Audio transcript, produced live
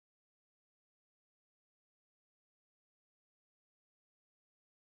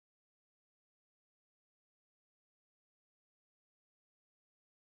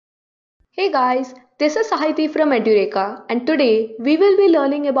Hey guys, this is Sahiti from Edureka and today we will be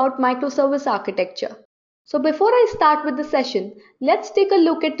learning about microservice architecture. So before I start with the session, let's take a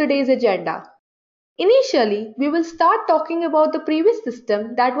look at today's agenda. Initially, we will start talking about the previous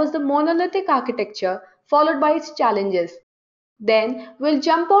system, that was the monolithic architecture, followed by its challenges. Then we'll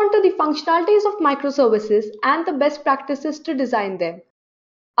jump on to the functionalities of microservices and the best practices to design them.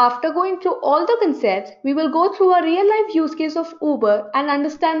 After going through all the concepts, we will go through a real-life use case of Uber and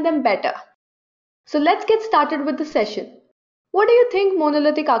understand them better. So let's get started with the session. What do you think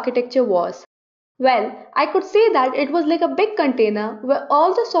monolithic architecture was? Well, I could say that it was like a big container where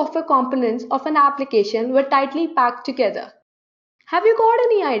all the software components of an application were tightly packed together. Have you got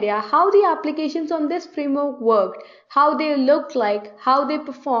any idea how the applications on this framework worked, how they looked like, how they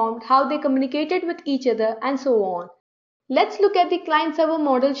performed, how they communicated with each other, and so on? Let's look at the client-server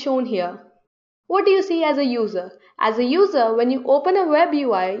model shown here. What do you see as a user? As a user, when you open a web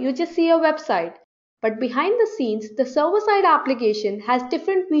UI, you just see a website. But behind the scenes, the server-side application has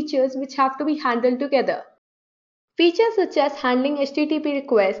different features which have to be handled together. Features such as handling HTTP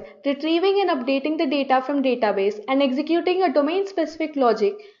requests, retrieving and updating the data from database, and executing a domain-specific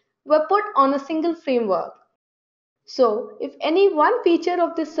logic were put on a single framework. So, if any one feature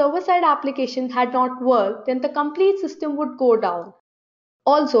of this server-side application had not worked, then the complete system would go down.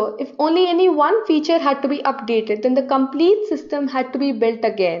 Also, if only any one feature had to be updated, then the complete system had to be built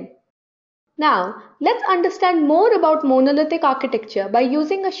again. Now, let's understand more about monolithic architecture by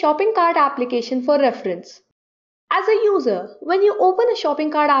using a shopping cart application for reference. As a user, when you open a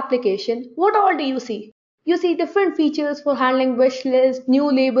shopping cart application, what all do you see? You see different features for handling wish lists,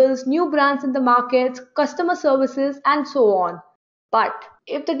 new labels, new brands in the markets, customer services, and so on. But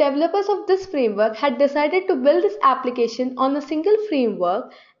if the developers of this framework had decided to build this application on a single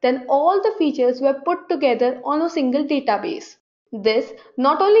framework, then all the features were put together on a single database. This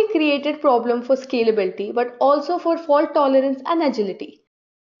not only created problem for scalability but also for fault tolerance and agility.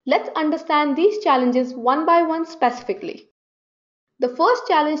 Let's understand these challenges one by one specifically. The first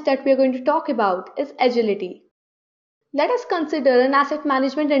challenge that we are going to talk about is agility. Let us consider an asset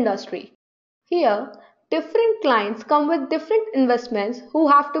management industry. Here, different clients come with different investments who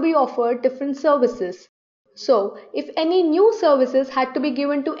have to be offered different services. So, if any new services had to be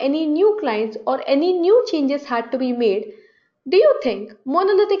given to any new clients or any new changes had to be made, do you think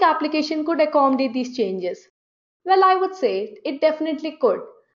monolithic application could accommodate these changes? Well, I would say it definitely could.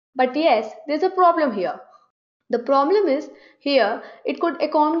 But yes, there's a problem here. The problem is, here, it could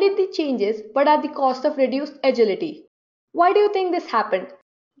accommodate the changes but at the cost of reduced agility. Why do you think this happened?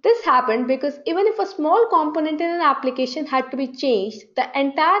 This happened because even if a small component in an application had to be changed, the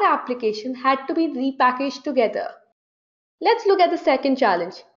entire application had to be repackaged together. Let's look at the second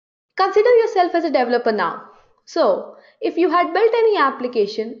challenge. Consider yourself as a developer now. So, if you had built any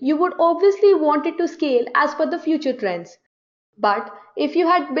application, you would obviously want it to scale as per the future trends. But if you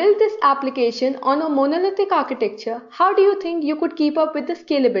had built this application on a monolithic architecture, how do you think you could keep up with the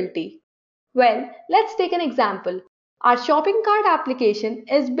scalability? Well, let's take an example. Our shopping cart application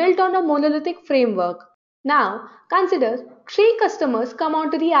is built on a monolithic framework. Now, consider 3 customers come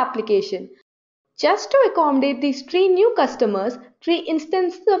onto the application. Just to accommodate these 3 new customers, 3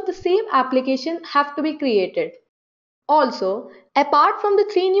 instances of the same application have to be created. Also, apart from the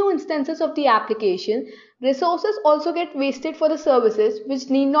 3 new instances of the application, resources also get wasted for the services which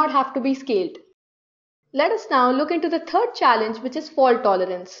need not have to be scaled. Let us now look into the third challenge, which is fault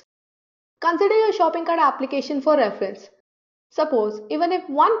tolerance. Consider your shopping cart application for reference. Suppose even if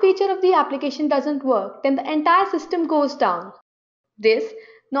one feature of the application doesn't work, then the entire system goes down. This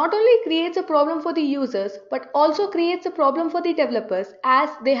not only creates a problem for the users but also creates a problem for the developers as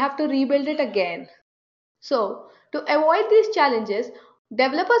they have to rebuild it again. So, to avoid these challenges,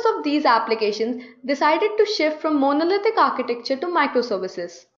 developers of these applications decided to shift from monolithic architecture to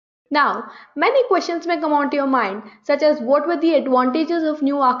microservices. Now, many questions may come onto your mind, such as what were the advantages of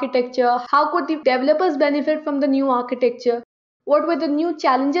new architecture, how could the developers benefit from the new architecture, what were the new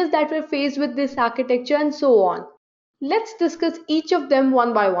challenges that were faced with this architecture, and so on. Let's discuss each of them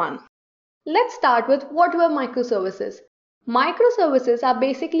one by one. Let's start with what were microservices. Microservices are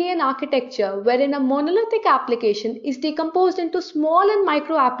basically an architecture wherein a monolithic application is decomposed into small and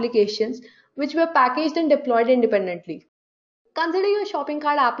micro applications which were packaged and deployed independently. Consider your shopping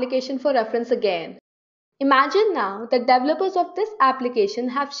cart application for reference again. Imagine now that developers of this application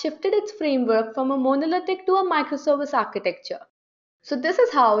have shifted its framework from a monolithic to a microservice architecture. So this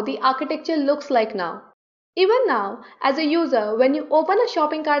is how the architecture looks like now. Even now, as a user, when you open a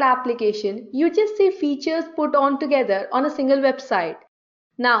shopping cart application, you just see features put on together on a single website.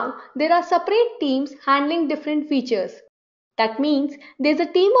 Now, there are separate teams handling different features. That means there's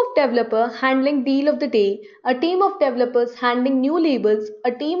a team of developers handling deal of the day, a team of developers handling new labels,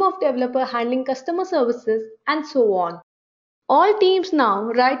 a team of developers handling customer services, and so on. All teams now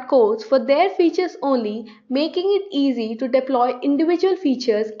write codes for their features only, making it easy to deploy individual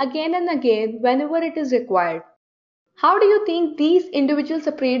features again and again whenever it is required. How do you think these individual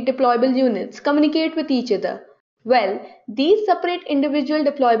separate deployable units communicate with each other? Well, these separate individual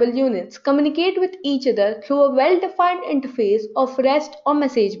deployable units communicate with each other through a well-defined interface of REST or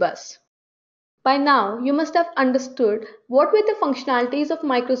message bus. By now, you must have understood what were the functionalities of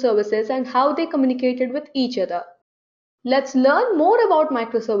microservices and how they communicated with each other. Let's learn more about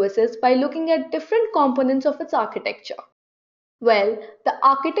microservices by looking at different components of its architecture. Well, the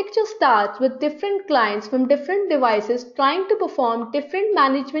architecture starts with different clients from different devices trying to perform different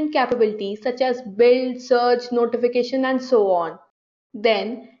management capabilities such as build, search, notification, and so on.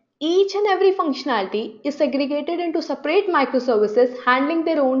 Then, each and every functionality is segregated into separate microservices handling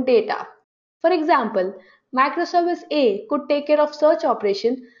their own data. For example, microservice A could take care of search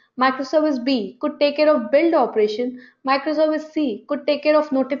operation, microservice B could take care of build operation, microservice C could take care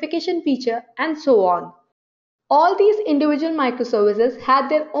of notification feature, and so on. All these individual microservices had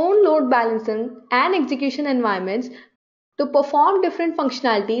their own load balancing and execution environments to perform different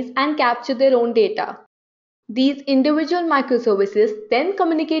functionalities and capture their own data. These individual microservices then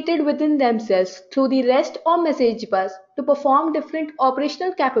communicated within themselves through the REST or message bus to perform different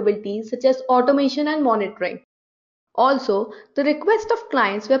operational capabilities such as automation and monitoring. Also, the requests of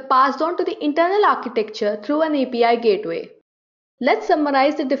clients were passed on to the internal architecture through an API gateway. Let's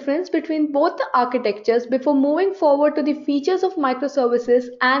summarize the difference between both the architectures before moving forward to the features of microservices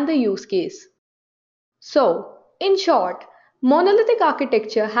and the use case. So, in short, monolithic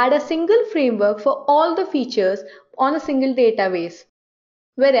architecture had a single framework for all the features on a single database,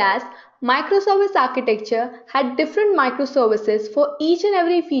 whereas microservice architecture had different microservices for each and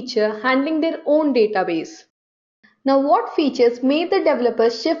every feature handling their own database. Now, what features made the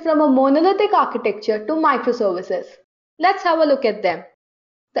developers shift from a monolithic architecture to microservices? Let's have a look at them.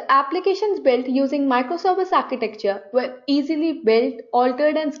 The applications built using microservice architecture were easily built,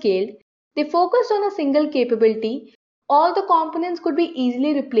 altered, and scaled. They focused on a single capability. All the components could be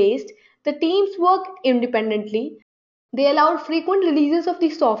easily replaced. The teams worked independently. They allowed frequent releases of the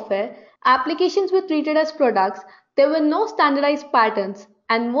software. Applications were treated as products. There were no standardized patterns.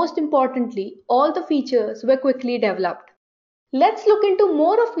 And most importantly, all the features were quickly developed. Let's look into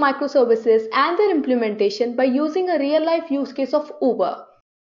more of microservices and their implementation by using a real-life use case of Uber.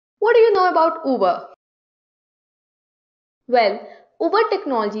 What do you know about Uber? Well, Uber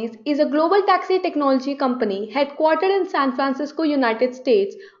Technologies is a global taxi technology company headquartered in San Francisco, United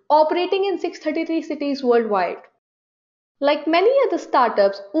States, operating in 633 cities worldwide. Like many other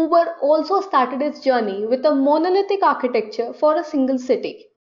startups, Uber also started its journey with a monolithic architecture for a single city.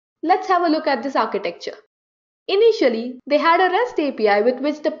 Let's have a look at this architecture. Initially, they had a REST API with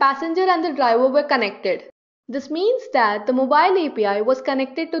which the passenger and the driver were connected. This means that the mobile API was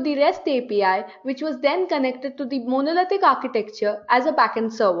connected to the REST API, which was then connected to the monolithic architecture as a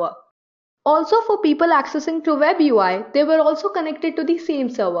backend server. Also, for people accessing through web UI, they were also connected to the same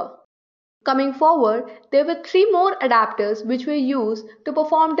server. Coming forward, there were 3 more adapters which were used to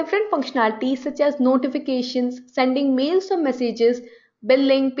perform different functionalities such as notifications, sending mails or messages,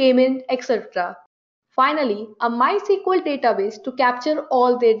 billing, payment, etc. Finally, a MySQL database to capture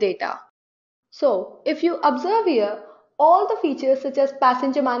all their data. So, if you observe here, all the features such as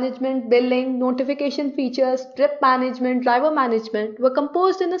passenger management, billing, notification features, trip management, driver management were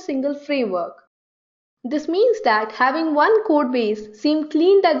composed in a single framework. This means that having one code base seemed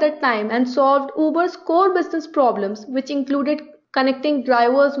clean at that time and solved Uber's core business problems, which included connecting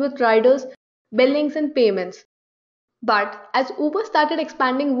drivers with riders, billings, and payments. But as Uber started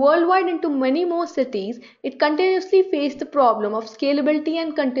expanding worldwide into many more cities, it continuously faced the problem of scalability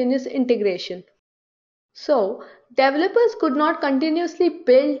and continuous integration. So, developers could not continuously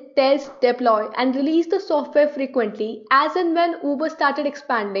build, test, deploy, and release the software frequently as and when Uber started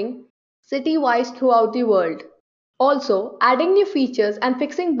expanding city-wise throughout the world. Also, adding new features and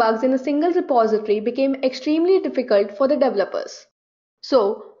fixing bugs in a single repository became extremely difficult for the developers.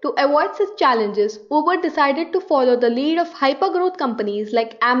 So, to avoid such challenges, Uber decided to follow the lead of hypergrowth companies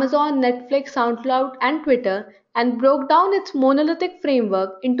like Amazon, Netflix, SoundCloud, and Twitter and broke down its monolithic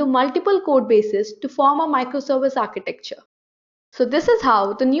framework into multiple code bases to form a microservice architecture. So this is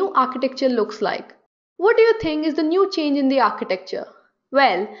how the new architecture looks like. What do you think is the new change in the architecture?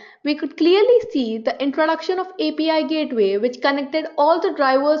 Well, we could clearly see the introduction of API gateway which connected all the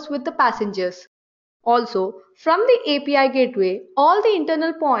drivers with the passengers. Also, from the API gateway, all the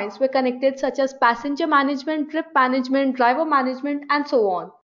internal points were connected such as passenger management, trip management, driver management, and so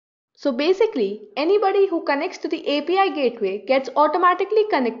on. So basically, anybody who connects to the API gateway gets automatically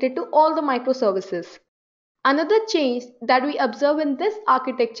connected to all the microservices. Another change that we observe in this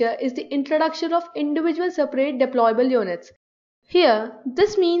architecture is the introduction of individual separate deployable units. Here,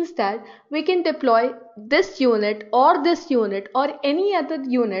 this means that we can deploy this unit or any other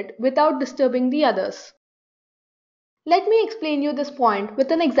unit without disturbing the others. Let me explain you this point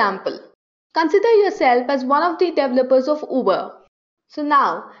with an example. Consider yourself as one of the developers of Uber. So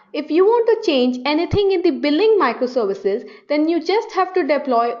now, if you want to change anything in the billing microservices, then you just have to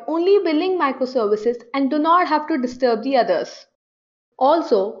deploy only billing microservices and do not have to disturb the others.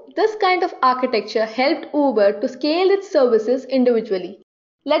 Also, this kind of architecture helped Uber to scale its services individually.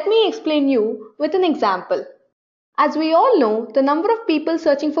 Let me explain you with an example. As we all know, the number of people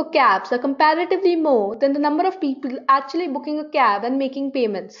searching for cabs are comparatively more than the number of people actually booking a cab and making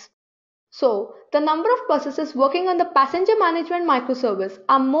payments. So, the number of processes working on the passenger management microservice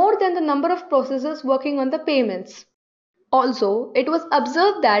are more than the number of processes working on the payments. Also, it was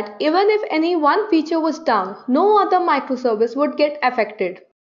observed that even if any one feature was down, no other microservice would get affected.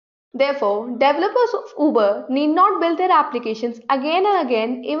 Therefore, developers of Uber need not build their applications again and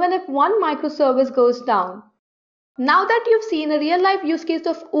again even if one microservice goes down. Now that you've seen a real-life use case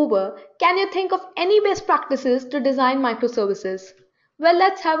of Uber, can you think of any best practices to design microservices? Well,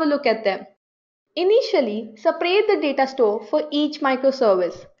 let's have a look at them. Initially, separate the data store for each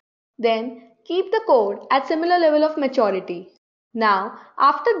microservice. Then, keep the code at similar level of maturity. Now,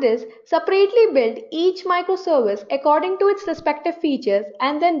 after this, separately build each microservice according to its respective features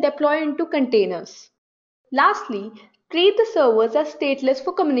and then deploy into containers. Lastly, treat the servers as stateless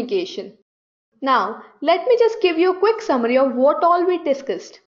for communication. Now, let me just give you a quick summary of what all we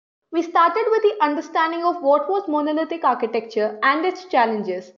discussed. We started with the understanding of what was monolithic architecture and its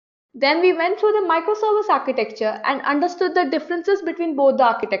challenges. Then we went through the microservice architecture and understood the differences between both the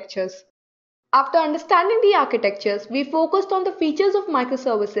architectures. After understanding the architectures, we focused on the features of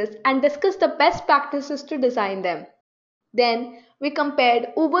microservices and discussed the best practices to design them. Then, we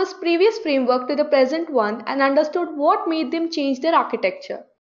compared Uber's previous framework to the present one and understood what made them change their architecture.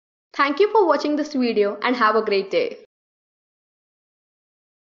 Thank you for watching this video and have a great day.